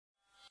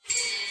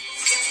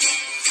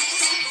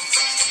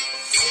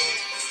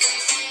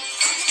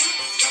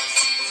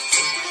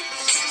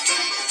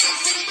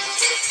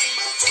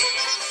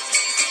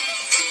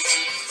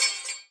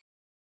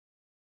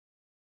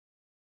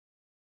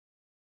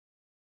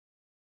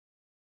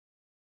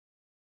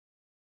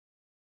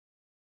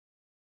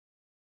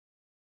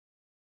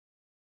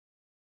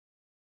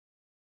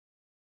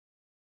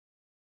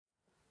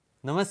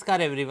Namaskar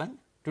everyone.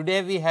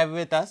 Today we have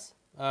with us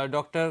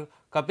Dr.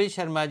 Kapil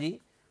Sharma ji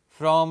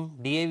from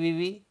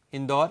DAVV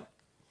Indore.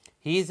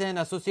 He is an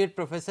associate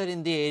professor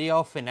in the area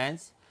of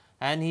finance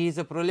and he is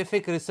a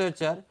prolific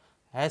researcher,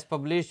 has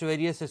published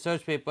various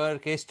research papers,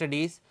 case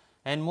studies,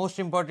 and most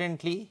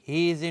importantly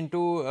he is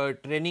into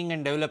training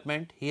and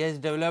development. He has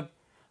developed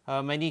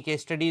many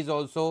case studies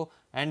also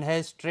and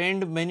has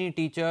trained many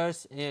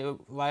teachers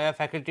via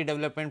faculty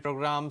development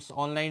programs,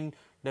 online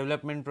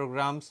development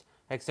programs,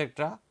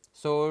 etc.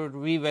 So,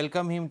 we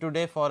welcome him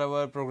today for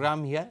our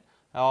program here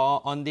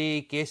on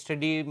the case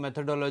study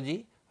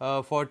methodology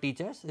for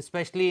teachers,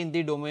 especially in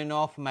the domain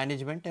of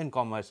management and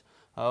commerce.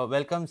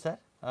 Welcome sir.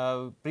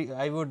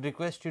 I would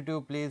request you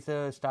to please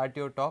start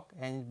your talk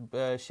and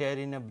share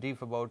in a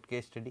brief about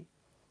case study.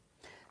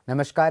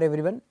 Namaskar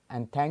everyone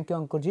and thank you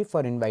Ankurji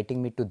for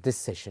inviting me to this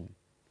session.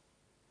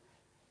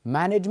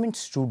 Management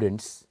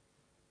students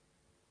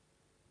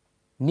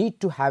need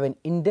to have an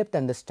in-depth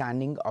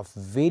understanding of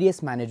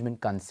various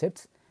management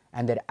concepts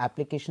and their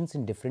applications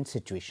in different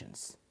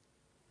situations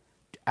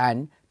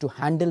and to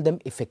handle them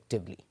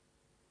effectively.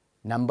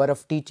 Number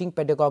of teaching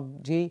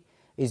pedagogy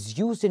is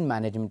used in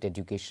management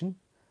education,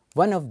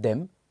 one of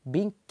them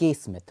being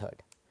case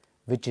method,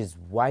 which is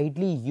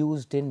widely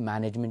used in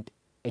management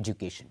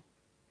education.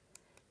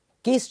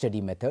 Case study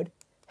method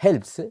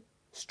helps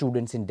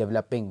students in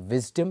developing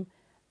wisdom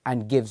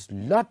and gives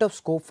lot of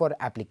scope for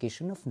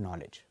application of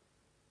knowledge.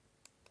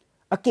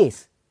 A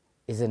case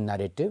is a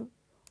narrative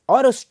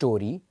or a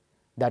story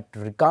that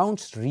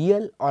recounts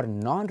real or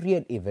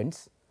non-real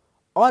events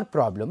or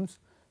problems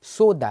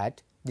so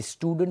that the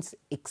students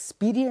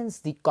experience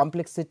the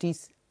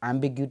complexities,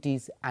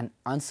 ambiguities and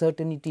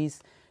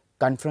uncertainties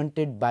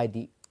confronted by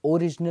the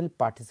original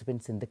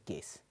participants in the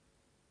case.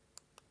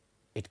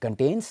 It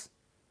contains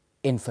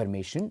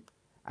information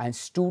and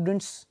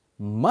students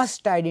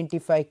must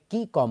identify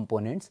key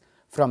components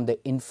from the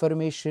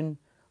information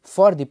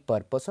for the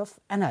purpose of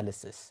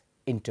analysis,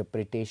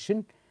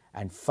 interpretation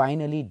and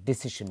finally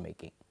decision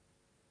making.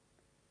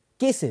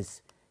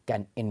 Cases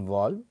can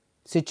involve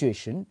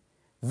situation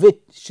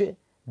which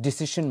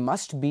decision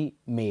must be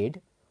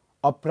made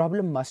or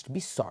problem must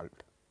be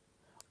solved,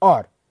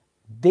 or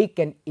they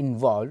can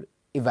involve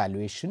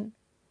evaluation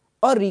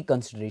or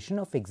reconsideration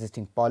of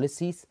existing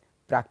policies,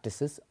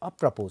 practices or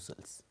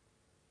proposals.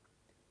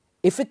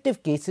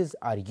 Effective cases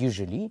are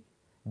usually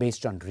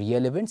based on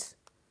real events,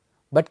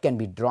 but can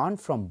be drawn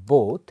from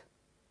both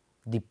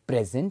the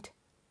present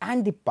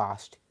and the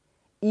past,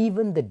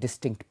 even the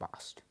distinct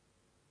past.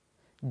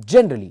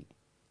 Generally,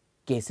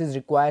 cases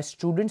require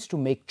students to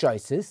make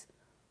choices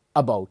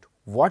about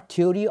what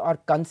theory or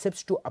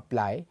concepts to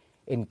apply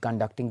in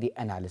conducting the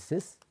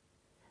analysis,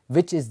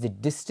 which is the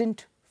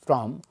distinct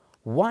from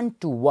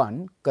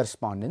one-to-one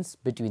correspondence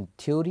between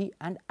theory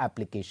and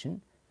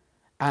application,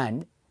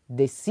 and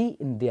they see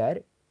in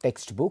their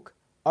textbook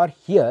or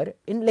hear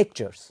in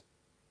lectures.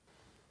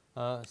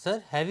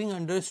 Sir, having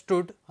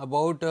understood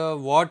about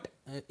what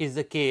is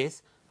the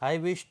case, I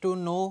wish to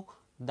know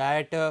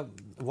that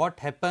what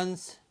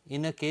happens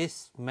in a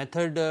case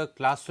method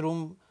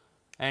classroom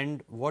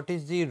and what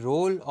is the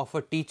role of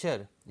a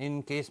teacher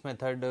in case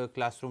method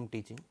classroom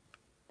teaching?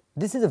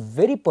 This is a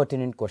very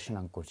pertinent question,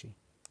 Ankurji.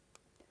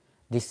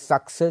 The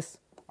success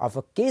of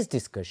a case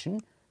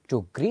discussion to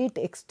a great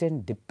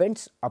extent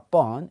depends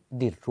upon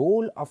the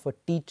role of a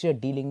teacher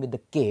dealing with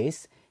the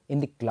case in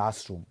the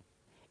classroom.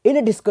 In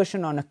a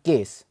discussion on a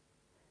case,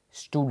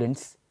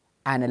 students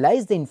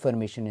analyze the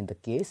information in the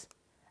case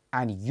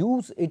and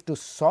use it to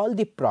solve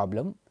the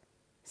problem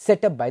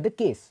set up by the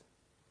case.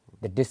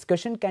 The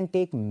discussion can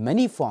take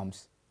many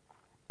forms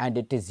and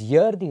it is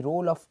here the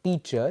role of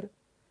teacher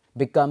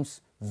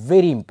becomes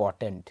very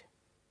important.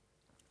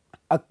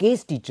 A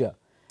case teacher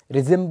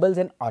resembles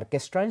an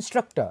orchestra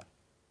instructor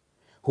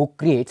who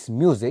creates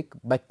music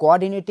by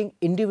coordinating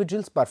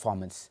individuals'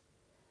 performance.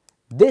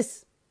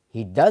 This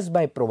he does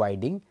by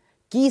providing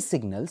key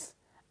signals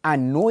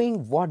and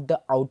knowing what the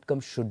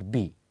outcome should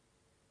be.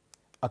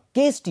 A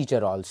case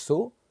teacher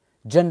also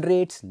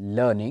generates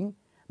learning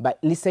by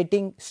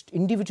eliciting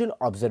individual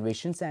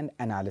observations and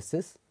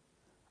analysis,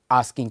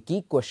 asking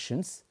key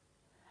questions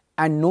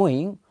and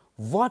knowing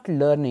what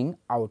learning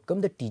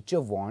outcome the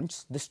teacher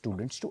wants the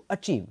students to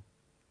achieve.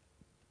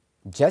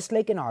 Just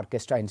like an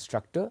orchestra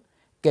instructor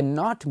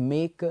cannot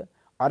make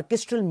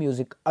orchestral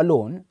music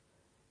alone,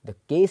 the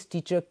case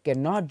teacher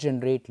cannot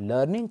generate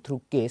learning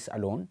through case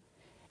alone.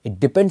 It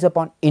depends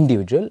upon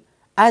individual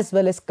as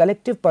well as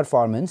collective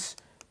performance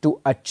to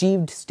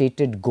achieve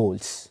stated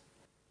goals.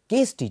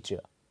 Case teacher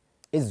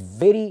is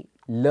very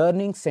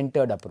learning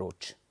centered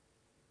approach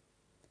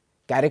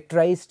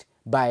characterized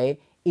by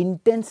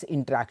intense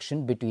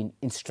interaction between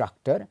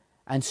instructor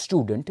and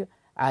student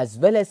as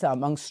well as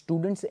among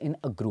students in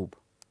a group.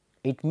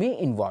 It may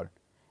involve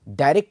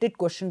directed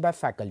question by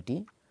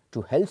faculty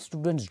to help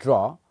students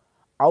draw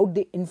out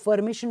the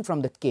information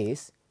from the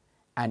case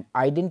and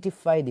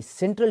identify the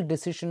central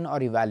decision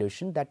or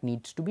evaluation that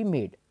needs to be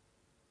made.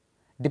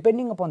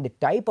 Depending upon the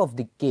type of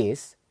the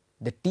case,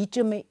 the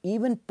teacher may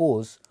even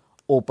pose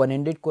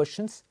open-ended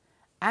questions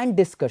and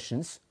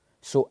discussions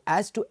so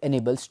as to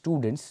enable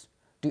students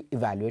to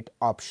evaluate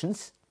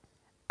options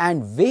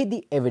and weigh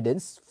the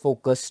evidence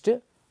focused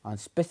on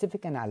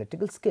specific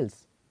analytical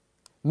skills.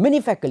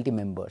 Many faculty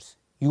members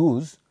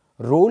use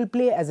role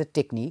play as a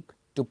technique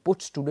to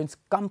put students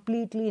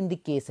completely in the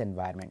case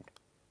environment.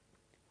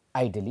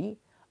 Ideally,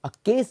 a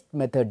case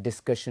method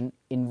discussion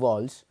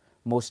involves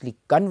mostly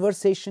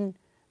conversation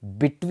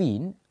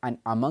between and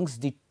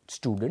amongst the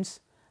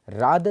students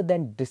rather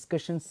than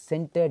discussions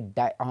centered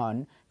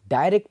on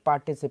direct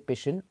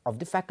participation of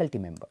the faculty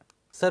member.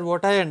 Sir,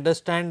 what I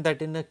understand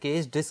that in a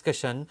case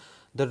discussion,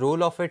 the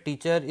role of a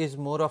teacher is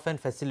more of an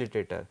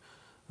facilitator.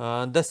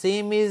 The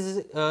same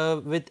is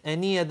with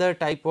any other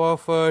type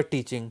of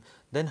teaching.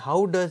 Then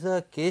how does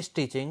a case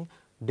teaching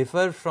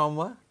differ from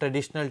a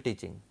traditional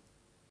teaching?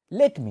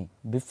 Let me,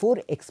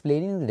 before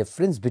explaining the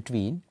difference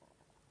between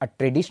a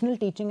traditional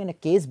teaching and a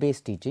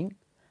case-based teaching,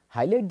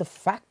 highlight the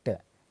fact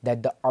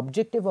that the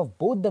objective of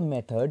both the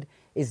method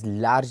is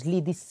largely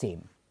the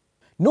same.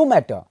 No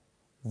matter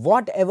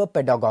whatever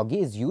pedagogy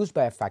is used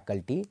by a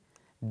faculty,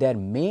 their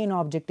main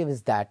objective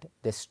is that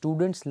the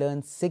students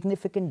learn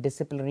significant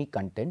disciplinary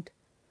content,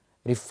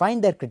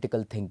 refine their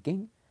critical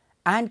thinking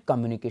and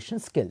communication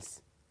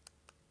skills.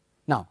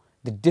 Now,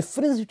 the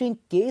difference between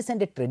case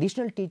and a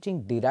traditional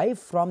teaching derive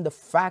from the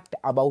fact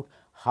about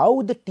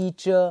how the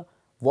teacher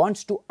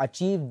wants to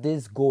achieve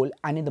this goal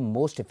and in the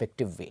most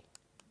effective way.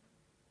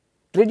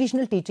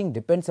 Traditional teaching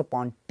depends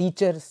upon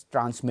teachers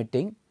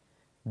transmitting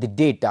the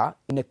data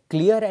in a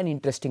clear and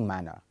interesting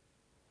manner.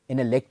 In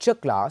a lecture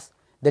class,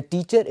 the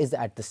teacher is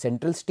at the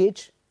central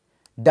stage,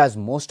 does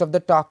most of the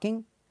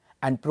talking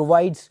and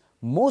provides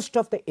most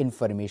of the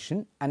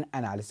information and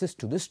analysis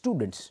to the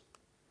students.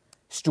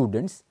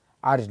 Students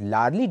are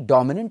largely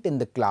dominant in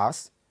the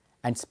class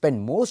and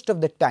spend most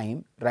of the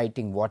time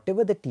writing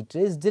whatever the teacher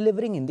is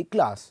delivering in the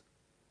class.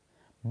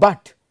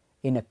 But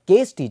in a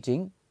case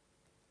teaching,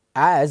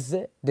 as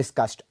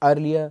discussed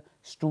earlier,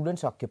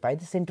 students occupy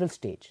the central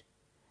stage.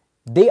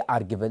 They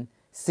are given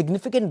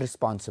significant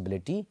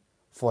responsibility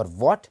for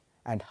what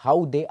and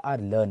how they are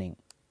learning.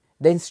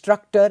 The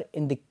instructor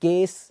in the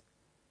case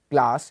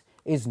class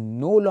is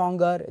no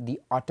longer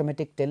the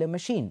automatic teller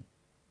machine,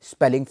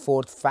 spelling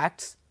forth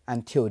facts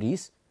and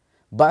theories,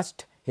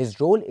 but his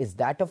role is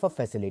that of a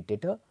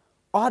facilitator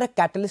or a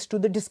catalyst to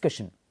the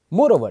discussion.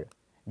 Moreover,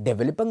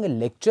 developing a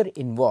lecture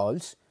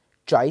involves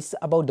choice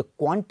about the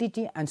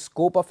quantity and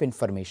scope of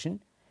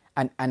information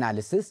and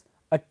analysis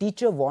a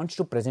teacher wants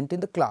to present in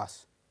the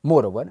class.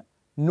 Moreover,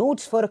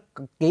 notes for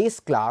a case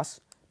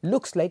class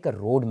looks like a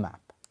roadmap.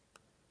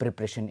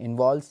 Preparation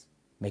involves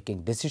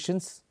making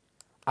decisions,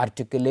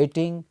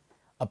 articulating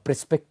a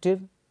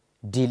perspective,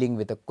 dealing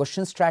with a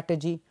question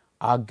strategy,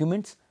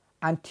 arguments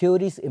and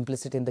theories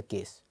implicit in the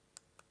case.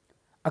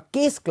 A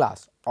case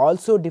class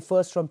also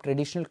differs from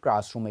traditional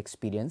classroom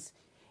experience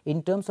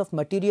in terms of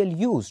material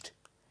used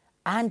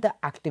and the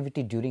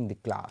activity during the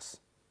class.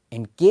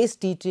 In case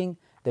teaching,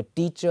 the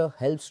teacher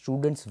helps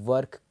students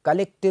work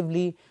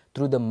collectively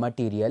through the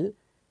material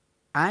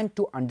and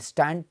to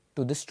understand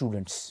to the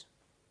students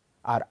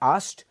are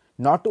asked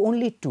not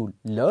only to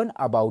learn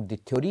about the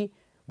theory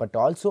but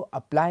also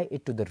apply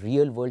it to the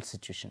real world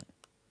situation.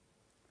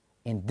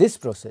 In this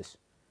process,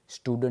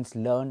 students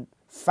learn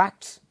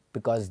facts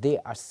because they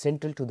are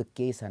central to the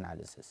case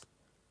analysis.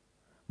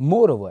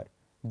 Moreover,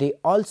 they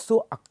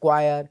also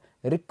acquire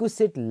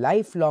requisite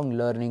lifelong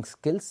learning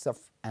skills of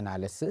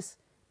analysis,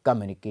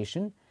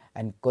 communication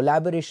and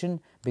collaboration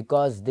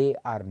because they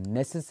are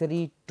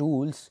necessary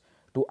tools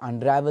to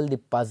unravel the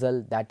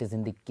puzzle that is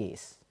in the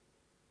case.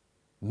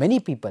 Many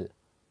people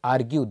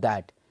argue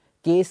that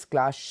case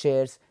class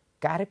shares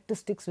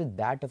characteristics with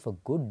that of a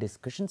good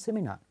discussion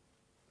seminar.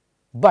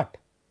 But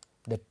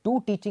the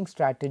two teaching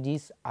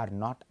strategies are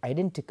not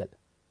identical.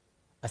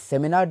 A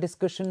seminar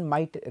discussion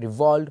might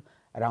revolve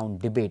around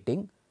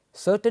debating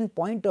certain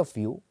point of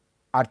view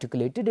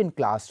articulated in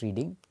class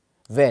reading,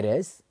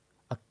 whereas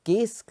a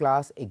case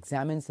class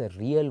examines a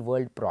real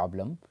world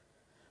problem,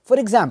 for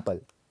example,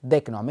 the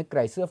economic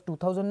crisis of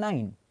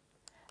 2009,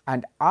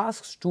 and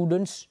asks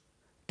students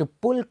to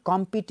pull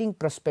competing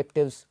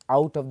perspectives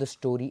out of the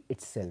story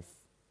itself.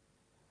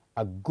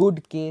 A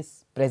good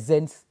case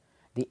presents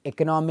the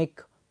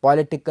economic,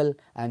 political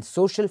and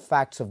social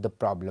facts of the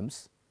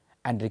problems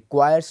and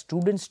requires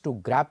students to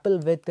grapple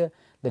with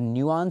the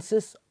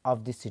nuances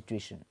of the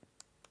situation,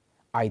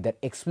 either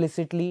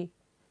explicitly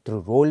through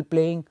role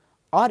playing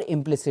or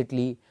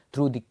implicitly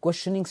through the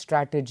questioning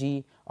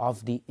strategy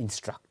of the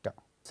instructor.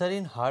 Sir,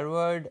 in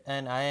Harvard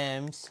and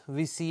IIMs,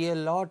 we see a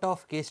lot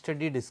of case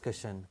study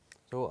discussion.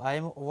 So, I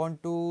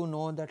want to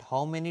know that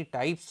how many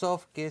types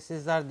of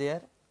cases are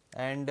there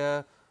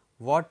and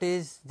what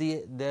is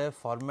the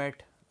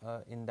format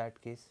in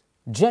that case?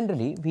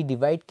 Generally, we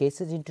divide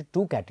cases into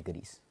two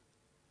categories: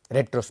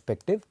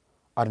 retrospective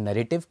or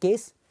narrative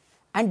case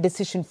and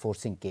decision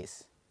forcing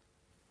case.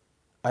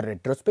 A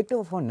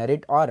retrospective or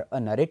a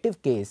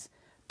narrative case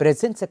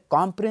presents a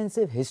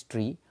comprehensive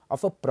history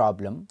of a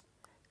problem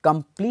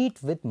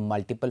complete with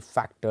multiple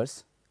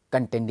factors,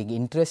 contending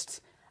interests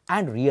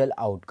and real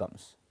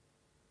outcomes.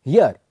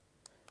 Here,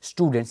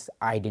 students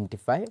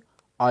identify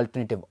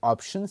alternative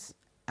options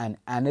and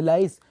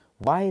analyze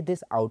why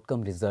this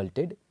outcome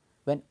resulted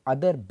when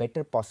other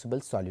better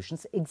possible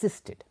solutions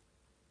existed.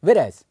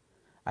 Whereas,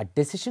 a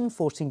decision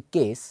forcing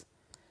case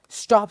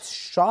stops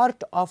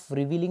short of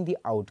revealing the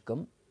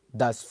outcome,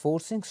 thus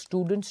forcing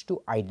students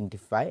to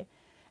identify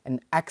and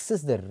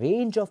access the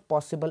range of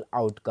possible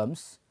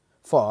outcomes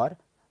for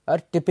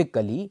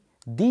typically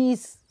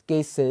these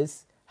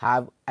cases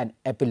have an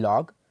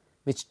epilogue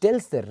which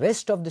tells the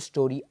rest of the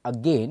story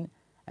again,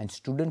 and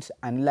students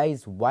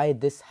analyze why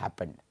this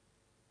happened.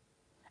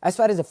 As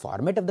far as the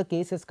format of the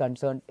case is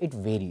concerned, it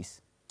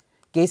varies.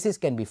 Cases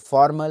can be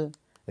formal,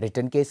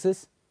 written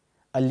cases,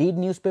 a lead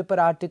newspaper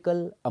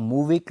article, a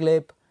movie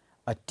clip,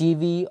 a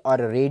TV or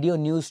a radio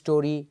news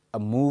story, a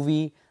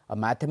movie, a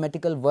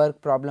mathematical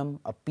work problem,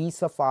 a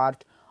piece of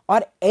art,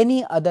 or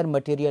any other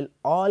material.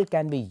 All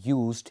can be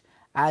used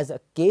as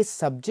a case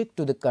subject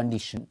to the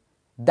condition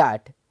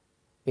that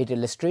it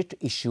illustrates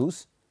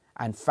issues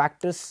and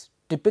factors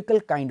typical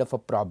kind of a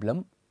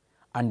problem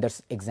under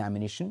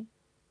examination,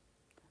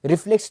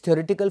 reflects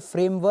theoretical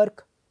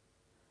framework,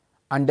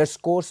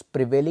 underscores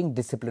prevailing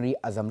disciplinary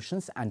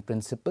assumptions and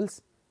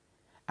principles,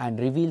 and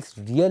reveals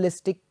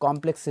realistic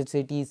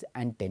complexities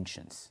and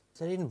tensions.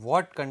 So, in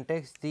what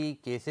context the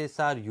cases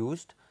are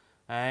used,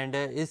 and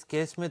is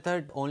case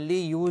method only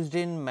used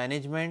in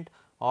management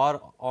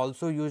or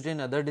also used in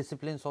other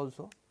disciplines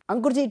also?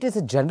 Ankurji, it is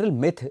a general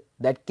myth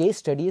that case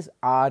studies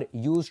are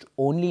used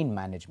only in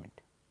management.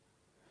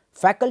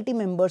 Faculty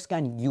members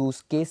can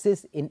use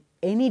cases in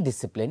any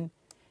discipline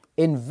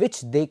in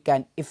which they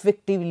can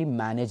effectively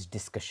manage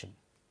discussion.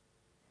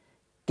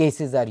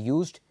 Cases are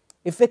used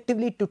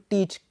effectively to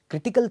teach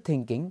critical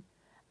thinking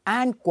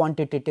and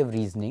quantitative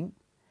reasoning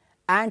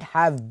and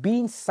have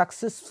been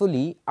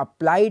successfully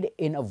applied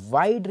in a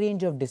wide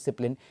range of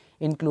disciplines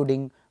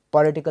including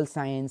political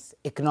science,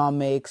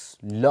 economics,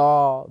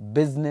 law,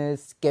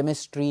 business,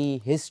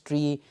 chemistry,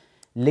 history,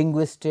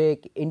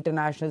 linguistics,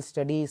 international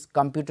studies,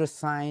 computer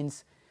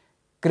science,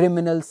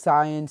 criminal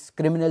science,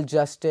 criminal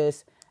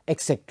justice,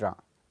 etc.,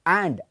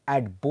 and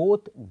at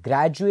both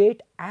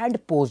graduate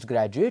and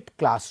postgraduate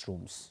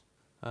classrooms.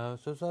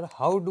 So, sir,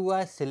 how do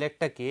I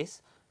select a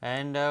case,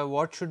 and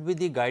what should be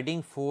the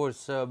guiding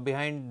force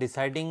behind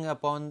deciding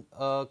upon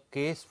a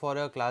case for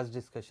a class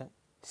discussion?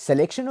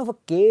 Selection of a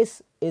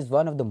case is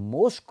one of the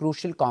most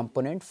crucial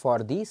components for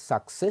the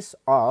success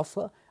of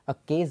a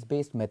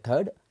case-based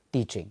method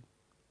teaching.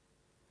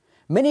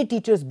 Many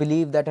teachers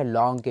believe that a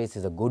long case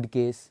is a good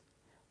case,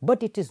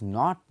 but it is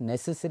not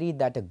necessary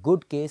that a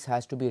good case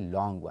has to be a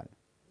long one.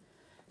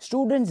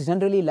 Students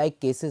generally like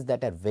cases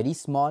that are very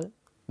small,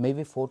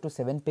 maybe 4 to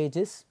 7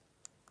 pages,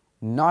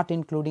 not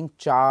including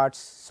charts,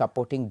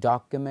 supporting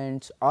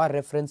documents or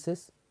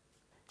references.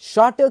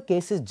 Shorter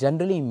cases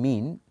generally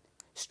mean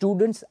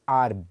students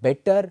are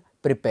better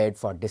prepared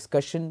for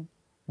discussion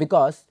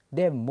because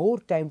they have more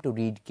time to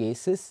read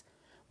cases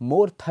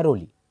more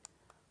thoroughly.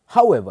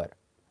 However,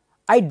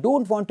 I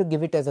don't want to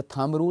give it as a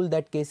thumb rule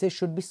that cases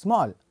should be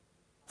small.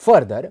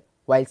 Further,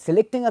 while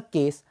selecting a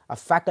case, a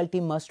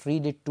faculty must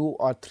read it 2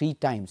 or 3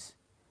 times.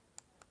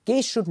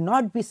 Case should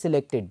not be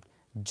selected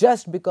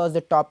just because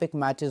the topic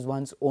matches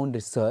one's own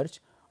research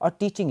or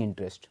teaching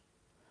interest.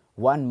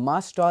 One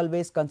must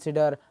always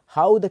consider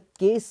how the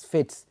case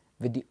fits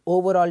with the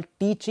overall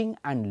teaching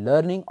and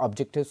learning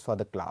objectives for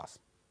the class.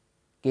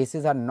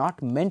 Cases are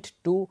not meant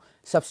to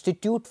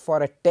substitute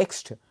for a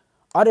text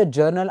or a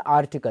journal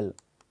article.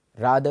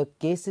 Rather,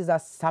 cases are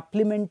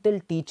supplemental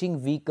teaching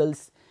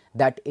vehicles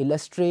that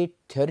illustrate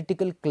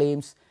theoretical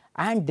claims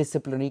and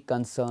disciplinary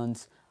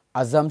concerns,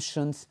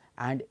 assumptions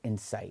and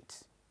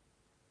insights.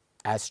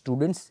 As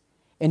students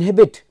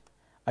inhabit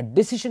a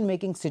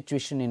decision-making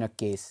situation in a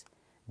case,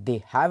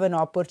 they have an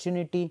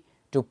opportunity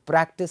to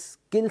practice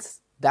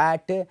skills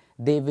that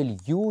they will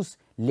use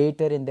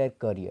later in their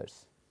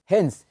careers.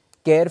 Hence,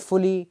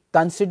 carefully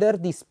consider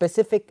the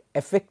specific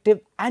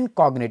affective and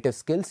cognitive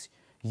skills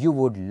you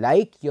would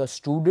like your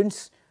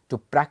students to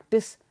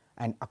practice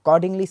and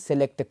accordingly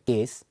select a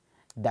case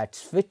that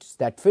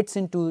fits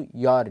into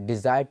your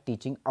desired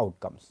teaching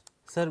outcomes.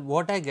 Sir,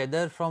 what I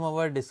gather from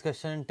our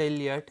discussion till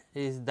yet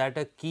is that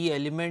a key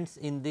elements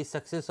in the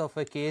success of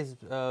a case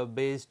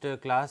based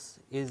class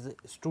is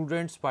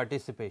students'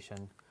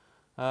 participation.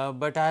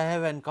 But I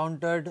have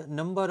encountered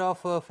number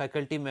of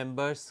faculty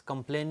members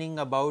complaining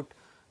about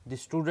the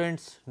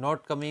students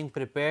not coming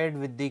prepared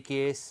with the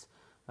case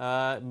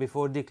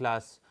before the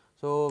class.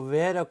 So,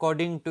 where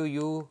according to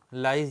you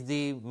lies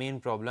the main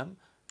problem,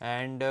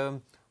 and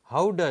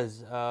how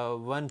does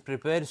one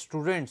prepare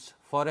students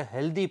for a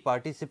healthy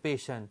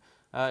participation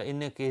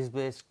in a case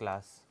based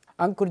class?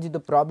 Ankurji, the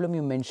problem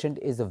you mentioned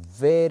is a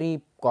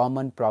very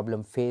common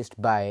problem faced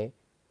by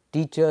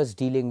teachers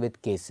dealing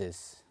with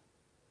cases.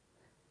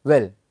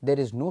 Well, there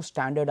is no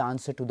standard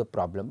answer to the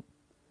problem,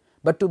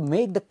 but to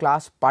make the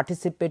class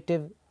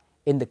participative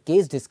in the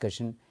case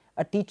discussion,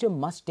 a teacher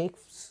must take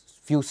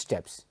few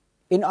steps.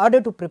 In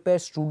order to prepare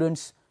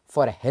students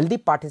for a healthy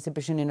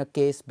participation in a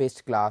case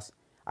based class,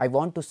 I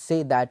want to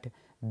say that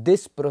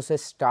this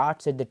process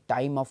starts at the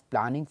time of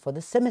planning for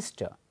the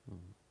semester.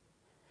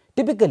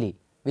 Typically,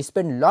 we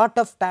spend lot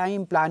of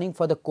time planning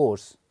for the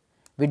course.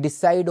 We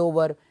decide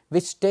over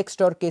which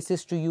text or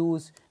cases to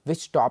use,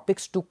 which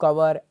topics to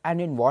cover and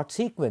in what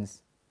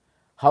sequence,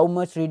 how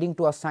much reading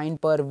to assign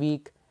per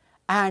week,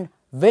 and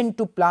when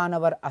to plan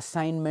our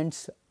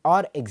assignments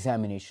or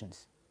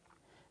examinations.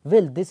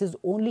 Well, this is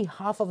only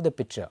half of the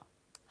picture.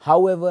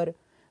 However,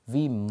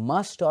 we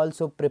must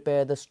also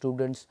prepare the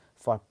students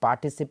for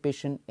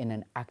participation in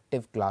an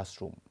active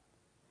classroom.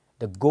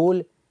 The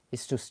goal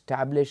is to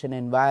establish an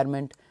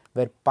environment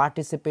where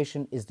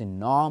participation is the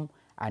norm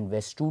and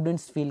where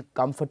students feel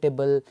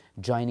comfortable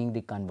joining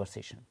the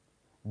conversation.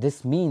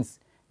 This means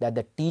that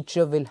the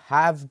teacher will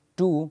have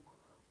to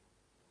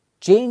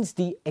change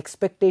the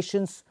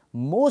expectations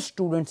most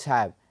students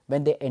have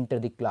when they enter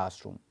the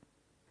classroom.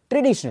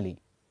 Traditionally,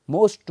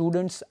 most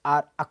students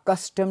are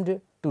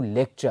accustomed to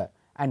lecture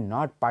and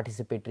not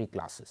participatory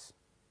classes.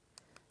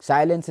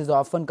 Silence is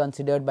often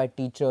considered by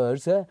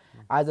teachers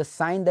as a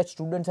sign that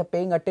students are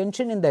paying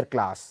attention in their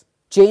class.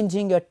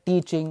 Changing your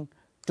teaching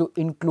to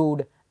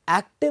include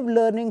active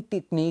learning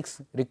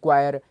techniques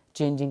require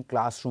changing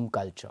classroom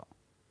culture.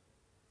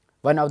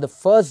 One of the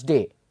first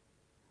day,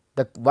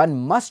 one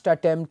must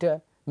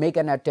make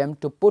an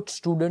attempt to put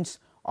students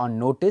on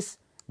notice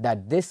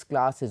that this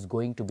class is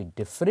going to be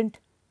different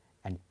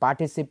and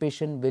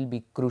participation will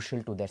be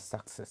crucial to their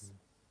success.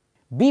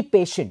 Be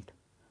patient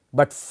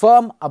but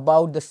firm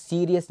about the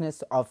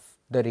seriousness of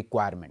the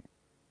requirement.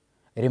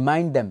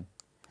 Remind them,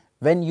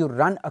 when you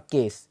run a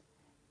case,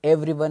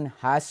 everyone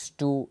has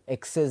to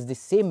access the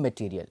same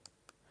material.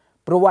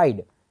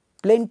 Provide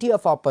plenty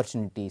of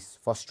opportunities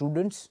for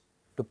students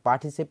to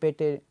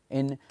participate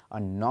in a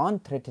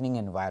non-threatening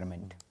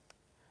environment.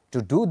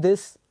 To do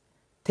this,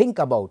 think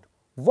about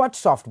what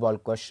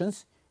softball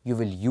questions you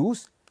will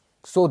use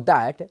so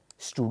that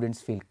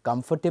students feel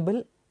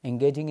comfortable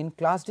engaging in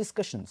class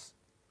discussions.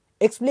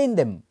 Explain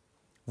them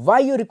why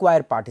you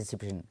require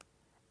participation,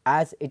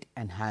 as it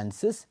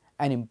enhances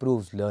and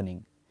improves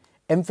learning.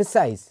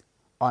 Emphasize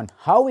on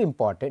how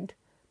important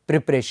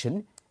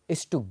preparation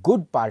is to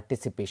good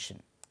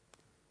participation.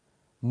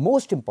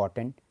 Most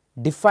important,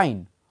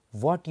 define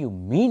what you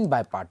mean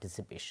by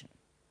participation.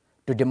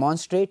 To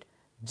demonstrate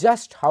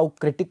just how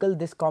critical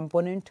this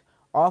component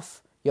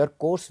of your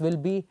course will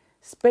be,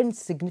 spend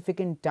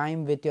significant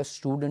time with your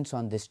students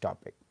on this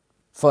topic.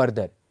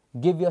 Further,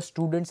 give your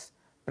students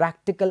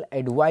practical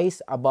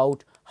advice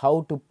about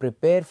how to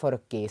prepare for a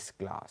case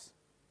class.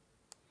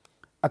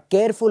 A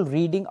careful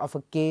reading of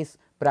a case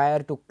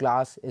prior to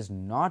class is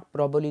not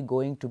probably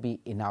going to be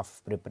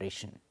enough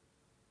preparation.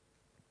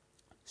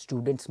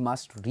 Students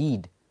must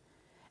read,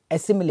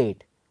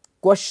 assimilate,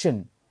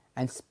 question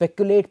and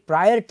speculate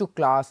prior to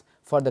class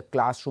for the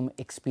classroom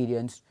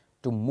experience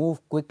to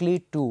move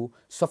quickly to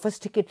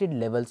sophisticated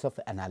levels of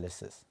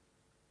analysis.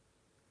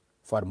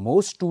 For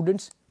most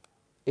students,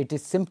 it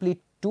is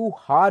simply too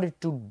hard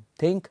to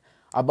think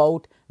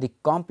about the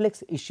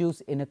complex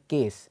issues in a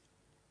case,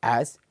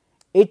 as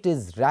it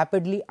is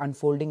rapidly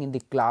unfolding in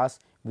the class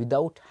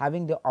without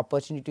having the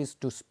opportunities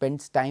to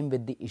spend time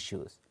with the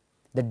issues,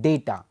 the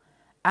data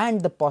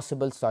and the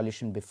possible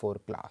solution before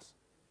class.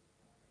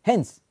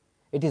 Hence,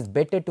 it is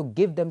better to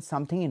give them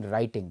something in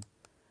writing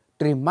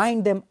to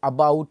remind them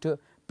about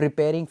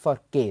preparing for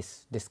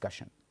case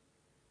discussion.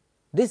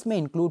 This may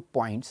include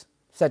points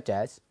such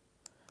as: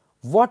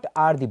 what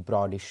are the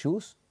broad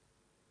issues?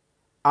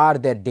 Are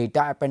there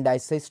data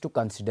appendices to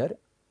consider?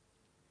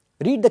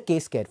 Read the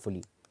case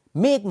carefully.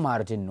 Make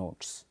margin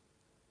notes.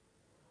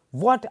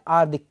 What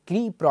are the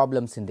key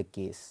problems in the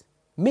case?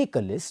 Make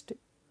a list.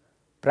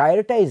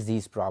 Prioritize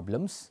these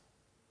problems.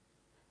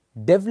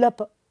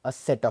 Develop a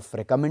set of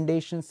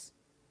recommendations.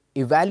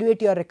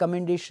 Evaluate your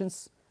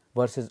recommendations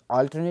versus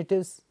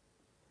alternatives.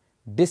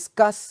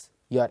 Discuss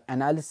your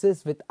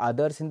analysis with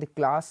others in the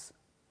class.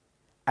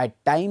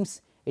 At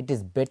times, it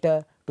is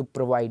better to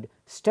provide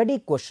study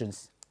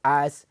questions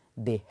as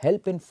they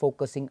help in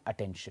focusing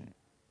attention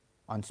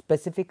on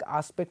specific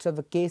aspects of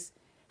the case,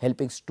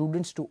 helping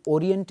students to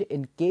orient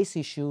in case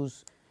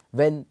issues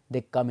when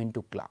they come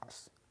into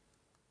class.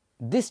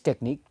 This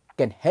technique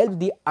can help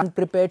the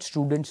unprepared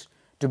students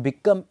to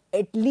become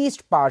at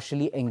least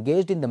partially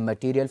engaged in the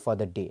material for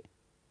the day.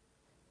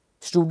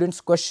 Students'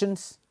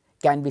 questions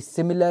can be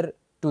similar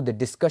to the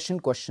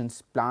discussion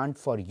questions planned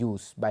for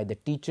use by the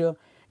teacher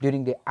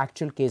during the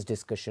actual case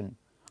discussion,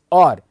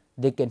 or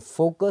they can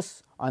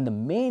focus on the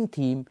main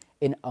theme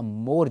in a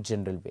more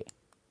general way.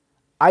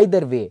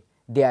 Either way,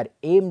 they are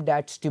aimed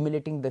at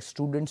stimulating the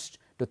students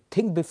to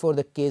think before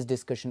the case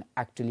discussion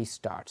actually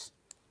starts.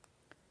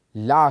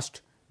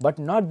 Last but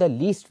not the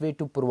least way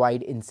to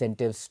provide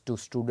incentives to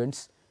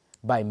students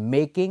by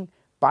making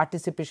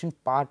participation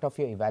part of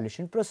your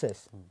evaluation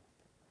process.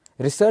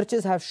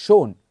 Researchers have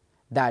shown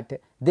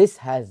that this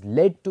has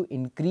led to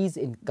increase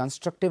in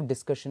constructive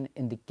discussion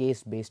in the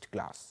case-based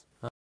class.